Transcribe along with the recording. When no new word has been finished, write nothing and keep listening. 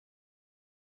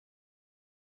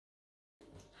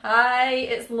Hi,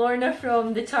 it's Lorna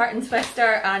from the Tart and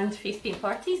Twister and Face Paint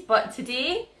Parties, but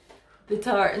today, the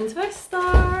Tart and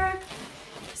Twister.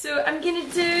 So I'm going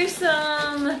to do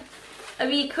a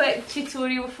wee quick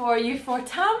tutorial for you for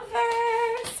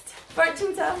Tamfest,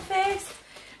 Virtual Tamfest.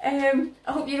 I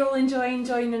hope you're all enjoying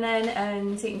joining in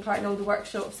and taking part in all the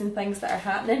workshops and things that are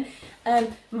happening.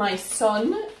 My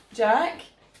son, Jack,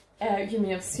 you may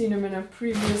have seen him in a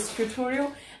previous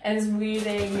tutorial, is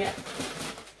wearing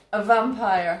a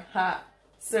vampire hat.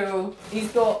 So he's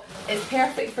got, it's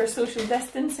perfect for social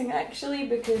distancing actually,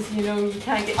 because you know you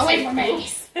can't get away from me.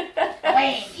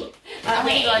 Away. At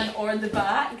the front or the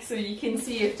back, so you can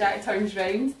see if Jack turns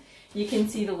round, you can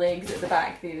see the legs at the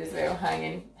back there as well,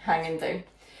 hanging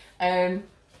down.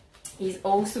 He's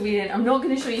also wearing, I'm not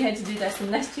going to show you how to do this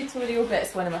in this tutorial, but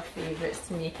it's one of my favourites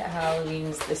to make at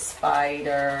Halloween's the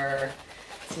spider.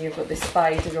 So you've got the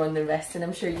spider on the wrist, and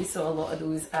I'm sure you saw a lot of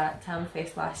those at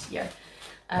Tamfest last year.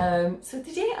 So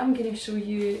today I'm going to show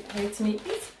you how to make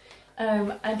these.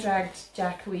 I dragged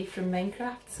Jack away from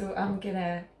Minecraft, so I'm going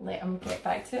to let him get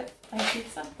back to it. Thank you,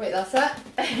 son. Wait, that's it?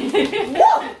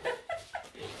 Whoa!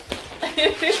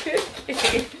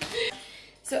 Okay.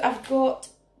 So I've got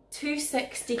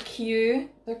 260Q,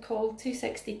 they're called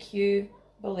 260Q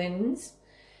balloons.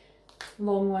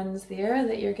 Long ones there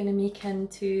that you're going to make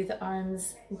into the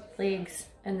arms and legs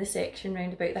in the section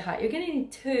round about the hat. You're going to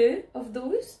need 2 of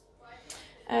those,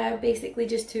 basically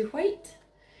just 2 white.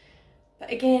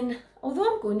 But again,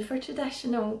 although I'm going for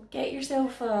traditional, get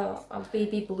yourself a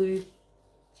baby blue,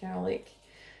 you know, like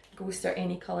ghost or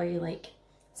any colour you like.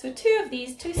 So 2 of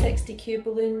these 260Q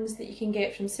balloons that you can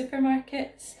get from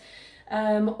supermarkets,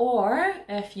 or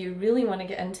if you really want to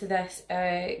get into this,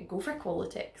 go for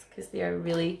Qualitex, because they are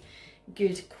really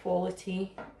good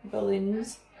quality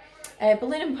balloons.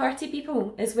 Balloon and Party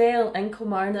People as well in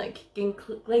Kilmarnock, in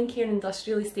Glencairn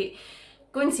Industrial Estate.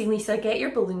 Go and see Lisa, get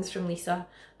your balloons from Lisa.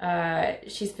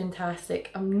 She's fantastic.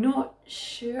 I'm not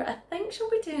sure, I think she'll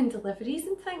be doing deliveries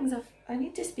and things. I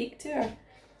need to speak to her.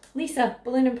 Lisa,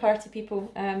 Balloon and Party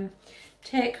People,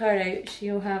 check her out,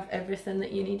 she'll have everything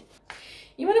that you need.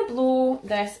 You want to blow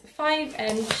this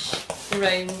 5-inch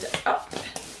round up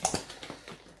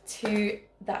to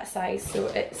that size, so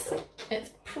it's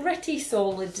pretty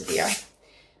solid there.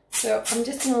 So I'm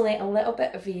just going to let a little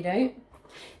bit of air out.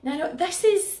 Now this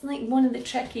is like one of the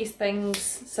trickiest things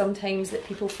sometimes that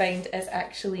people find is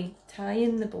actually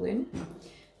tying the balloon.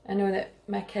 I know that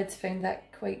my kids found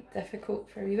that quite difficult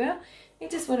for a wee while. You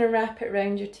just want to wrap it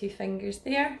around your 2 fingers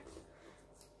there,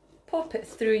 pop it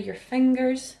through your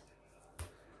fingers,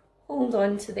 hold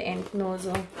on to the end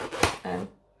nozzle, and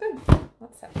boom,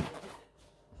 that's it.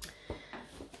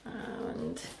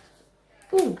 And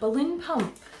oh, balloon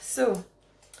pump. So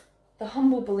the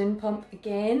humble balloon pump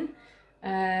again.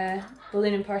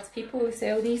 Balloon and Party People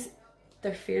sell these.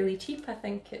 They're fairly cheap. I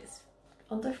think it's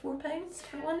under £4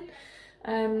 for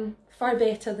one. Far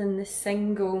better than the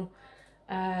single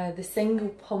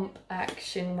pump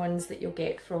action ones that you'll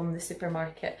get from the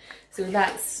supermarket. So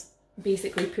that's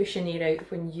basically pushing air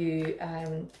out when you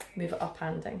move it up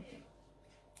and down.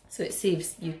 So it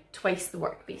saves you twice the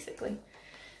work basically.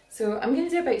 So I'm going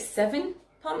to do about 7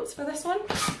 pumps for this one.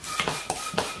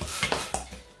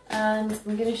 And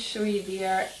I'm going to show you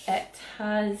there, it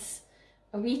has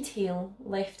a wee tail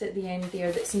left at the end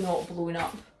there that's not blown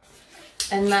up.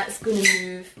 And that's going to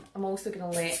move. I'm also going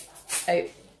to let out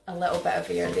a little bit of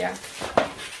air there.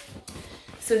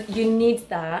 So you need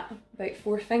that, about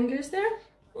 4 fingers there.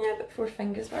 Yeah, about 4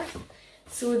 fingers worth.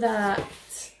 So that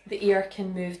the air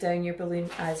can move down your balloon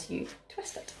as you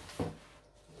twist it.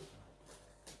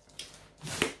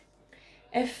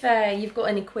 If you've got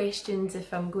any questions,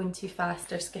 if I'm going too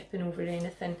fast or skipping over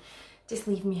anything, just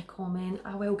leave me a comment,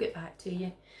 I will get back to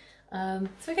you. So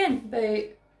again, about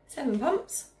 7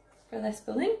 pumps for this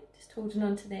balloon, just holding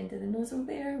on to the end of the nozzle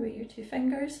there with your 2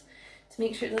 fingers to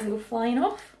make sure it doesn't go flying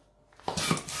off.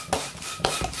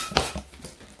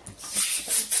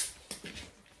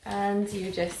 And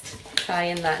you just tie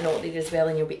in that knot there as well,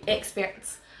 and you'll be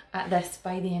experts at this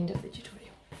by the end of the tutorial.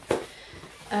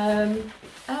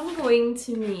 I'm going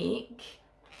to make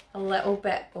a little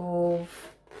bit of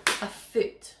a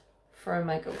foot for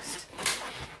my ghost.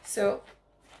 So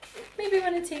maybe I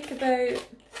want to take about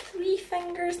 3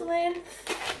 fingers length,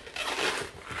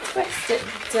 twist it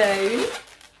down,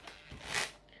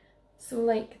 so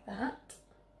like that,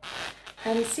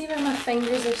 and see where my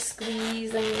fingers are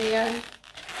squeezing there.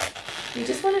 You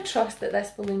just want to trust that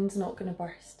this balloon's not going to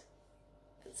burst.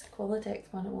 If it's a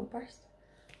Qualitex one, it won't burst.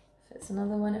 If it's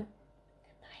another one, it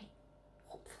might.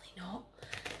 Hopefully not.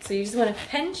 So you just want to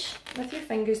pinch with your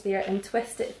fingers there and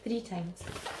twist it 3 times.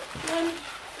 1,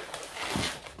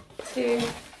 2,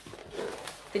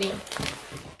 3.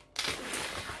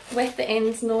 With the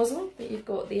end nozzle that you've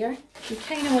got there, you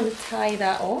kind of want to tie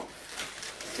that off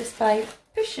just by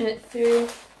pushing it through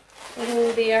the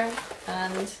hole there,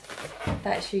 and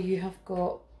that's you have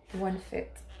got one foot.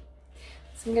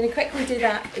 So I'm going to quickly do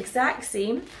that exact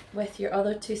same with your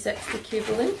other 260Q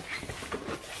balloon.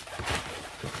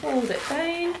 Hold it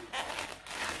down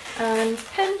and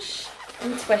pinch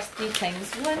and twist 3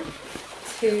 times. 1,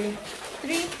 2,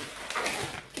 3.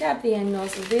 Grab the end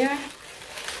nozzle there,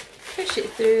 push it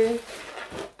through,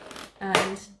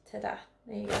 and ta-da,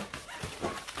 there you go.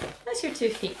 That's your 2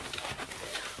 feet.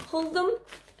 Hold them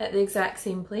at the exact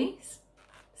same place,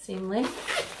 same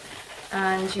length,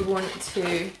 and you want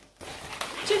to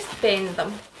just bend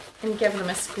them and give them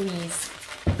a squeeze.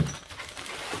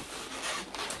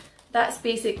 That's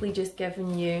basically just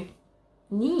giving you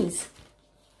knees.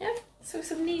 Yeah, so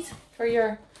some knees for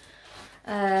your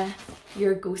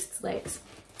ghost's legs.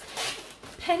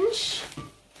 Pinch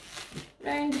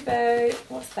round about,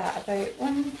 what's that, about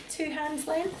 1-2 hands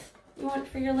length you want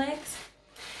for your legs.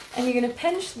 And you're going to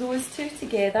pinch those two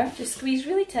together, just squeeze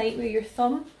really tight with your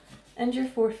thumb and your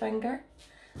forefinger.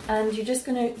 And you're just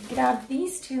going to grab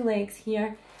these 2 legs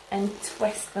here and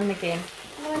twist them again.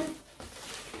 1,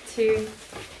 2,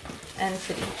 and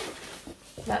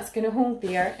 3. That's going to hold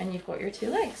there, and you've got your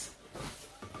 2 legs.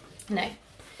 Now,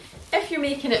 if you're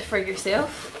making it for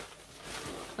yourself,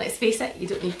 let's face it, you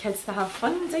don't need kids to have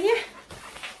fun, do you?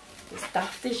 As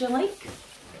daft as you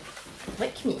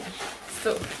like me.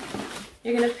 So,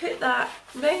 you're going to put that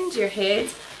round your head,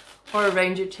 or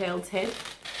around your child's head,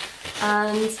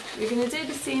 and you're going to do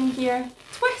the same here.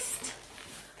 Twist,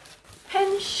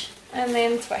 pinch, and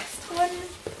then twist. 1,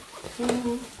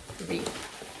 2, 3.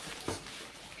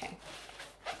 Okay.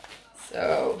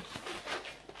 So,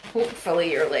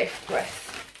 hopefully you're left with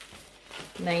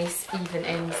nice even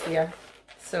ends there.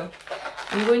 So,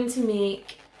 I'm going to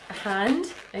make a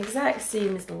hand, exact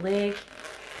same as the leg,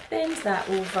 bend that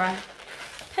over,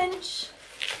 pinch,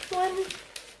 1,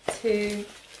 2,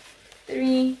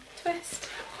 3, twist,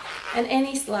 and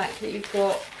any slack that you've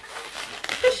got,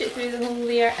 push it through the hole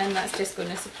there, and that's just going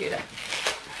to secure it.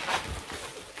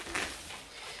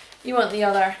 You want the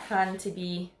other hand to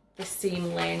be the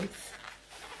same length.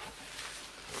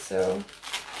 So,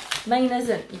 mine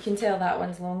isn't, you can tell that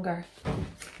one's longer.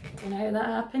 Don't know how that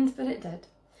happened, but it did.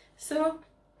 So,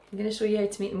 I'm going to show you how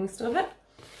to make the most of it.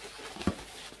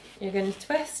 You're going to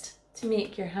twist to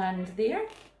make your hand there.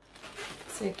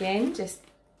 So again, just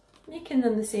making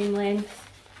them the same length,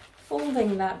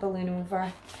 folding that balloon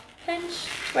over, pinch,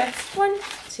 twist, 1,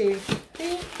 2,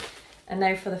 3. And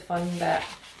now for the fun bit.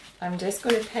 I'm just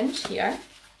going to pinch here,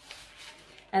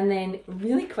 and then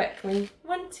really quickly,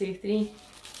 1, 2, 3,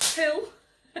 pull.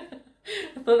 I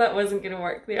thought that wasn't going to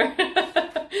work there.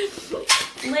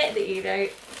 Let the air out,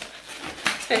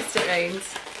 twist it round,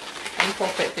 and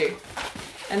pop it through.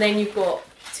 And then you've got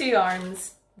 2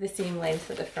 arms the same length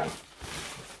at the front,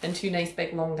 and 2 nice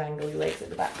big long dangly legs at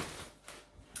the back.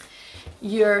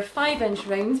 Your 5-inch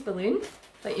round balloon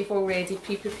that you've already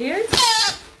pre-prepared.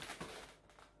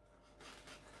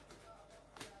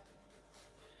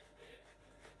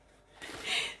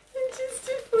 I'm just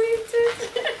deflated.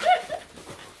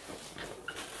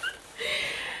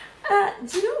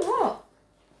 Do you know what?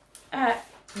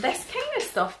 This kind of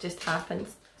stuff just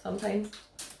happens sometimes.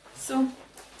 So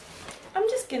I'm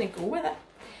just going to go with it.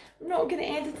 I'm not going to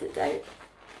edit it out.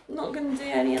 I'm not going to do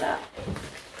any of that.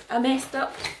 I messed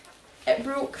up. It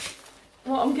broke.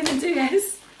 What I'm going to do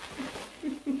is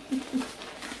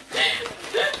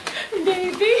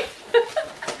maybe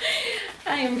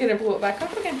I am going to blow it back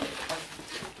up again.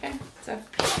 Okay, so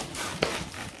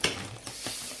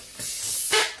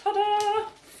ta-da!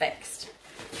 Fixed.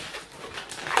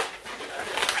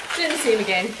 Doing the same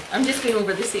again. I'm just going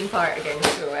over the same part again,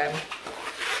 so I'm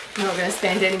not going to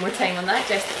spend any more time on that.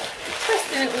 Just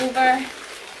twisting it over,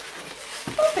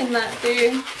 popping that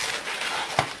through,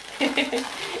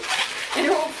 and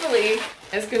hopefully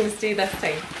it's going to stay this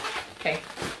time. Okay,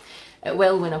 it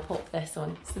will when I pop this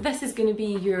on. So this is going to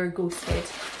be your ghost head.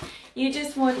 You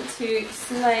just want to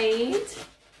slide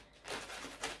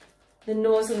the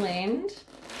nozzle end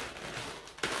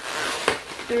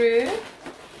through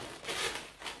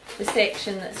the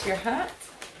section that's your hat,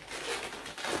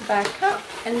 back up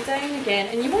and down again,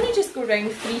 and you want to just go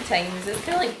round 3 times. It's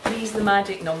kind of like 3's the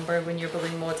magic number when you're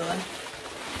balloon modelling.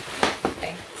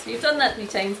 Okay, so you've done that 3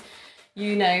 times.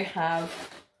 You now have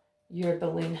your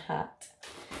balloon hat.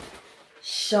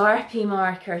 Sharpie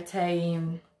marker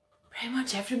time. Pretty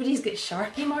much everybody's got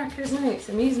Sharpie markers now. It's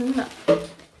amazing, isn't it?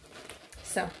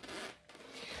 So,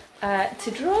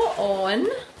 to draw on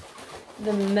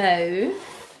the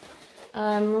mouth,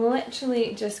 I'm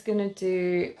literally just going to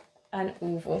do an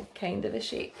oval kind of a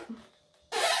shape.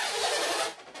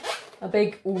 A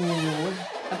big ooh,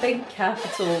 a big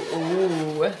capital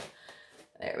ooh.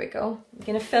 There we go. I'm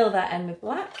going to fill that in with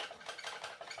black.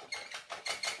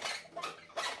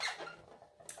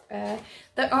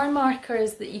 There are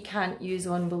markers that you can't use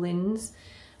on balloons.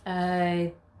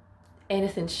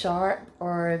 Anything sharp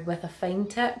or with a fine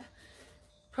tip,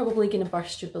 probably going to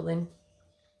burst your balloon.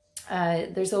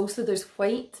 There's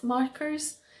white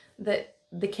markers that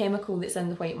the chemical that's in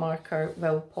the white marker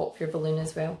will pop your balloon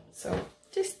as well. So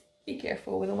just be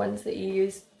careful with the ones that you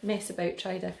use. Mess about,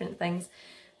 try different things.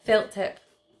 Felt tip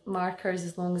markers,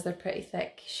 as long as they're pretty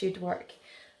thick, should work.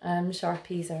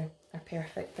 Sharpies are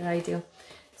perfect, they're ideal.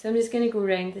 So I'm just going to go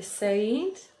around the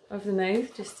side of the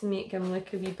mouth just to make them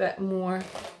look a wee bit more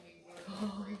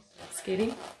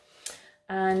scary.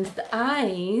 And the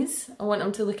eyes, I want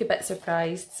them to look a bit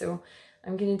surprised, so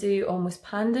I'm going to do almost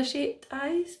panda shaped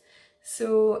eyes.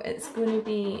 So it's going to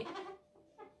be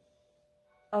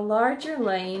a larger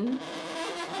line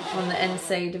on the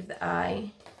inside of the eye,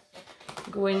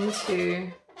 going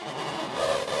to,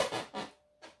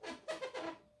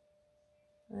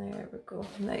 there we go,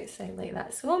 on the outside like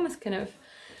that. So almost kind of,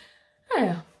 I don't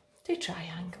know, do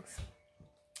triangles.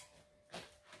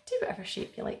 Do whatever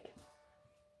shape you like.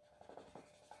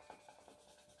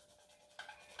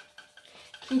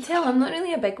 Can you tell I'm not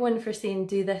really a big one for saying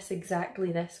do this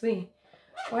exactly this way.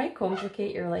 Why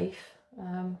complicate your life?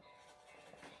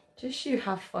 Just you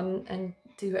have fun and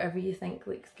do whatever you think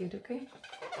looks good, okay?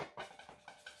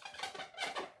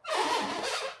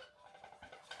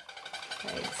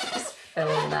 Okay, so just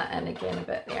filling that in again a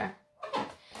bit there.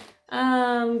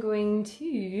 I'm going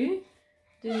to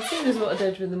do the same as what I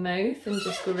did with the mouth and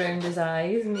just go around his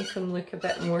eyes and make him look a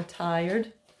bit more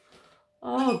tired.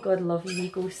 Oh, God love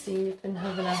you, Ghosty. You've been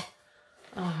having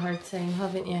a hard time,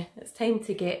 haven't you? It's time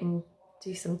to get and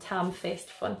do some Tamfest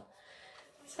fun.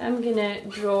 So I'm going to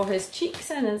draw his cheeks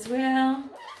in as well.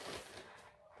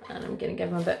 And I'm going to give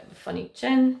him a bit of a funny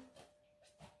chin.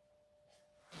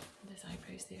 And his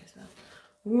eyebrows there as well.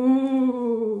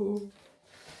 Ooh!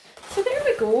 So there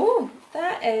we go.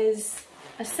 That is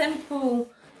a simple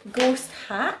ghost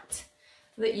hat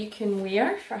that you can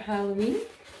wear for Halloween.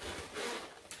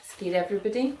 Scare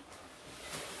everybody.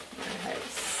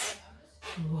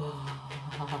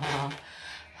 Wow.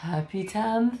 Happy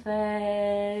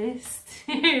Tamfest!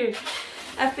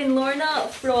 I've been Lorna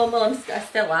from, well, I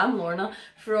still am Lorna,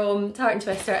 from Tart and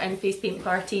Twister and Face Paint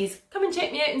Parties. Come and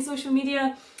check me out on social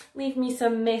media. Leave me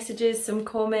some messages, some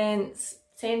comments,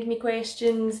 send me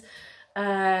questions,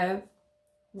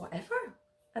 whatever.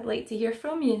 I'd like to hear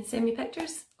from you. Send me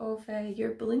pictures of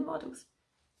your balloon models.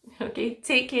 Okay,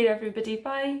 take care everybody,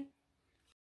 bye!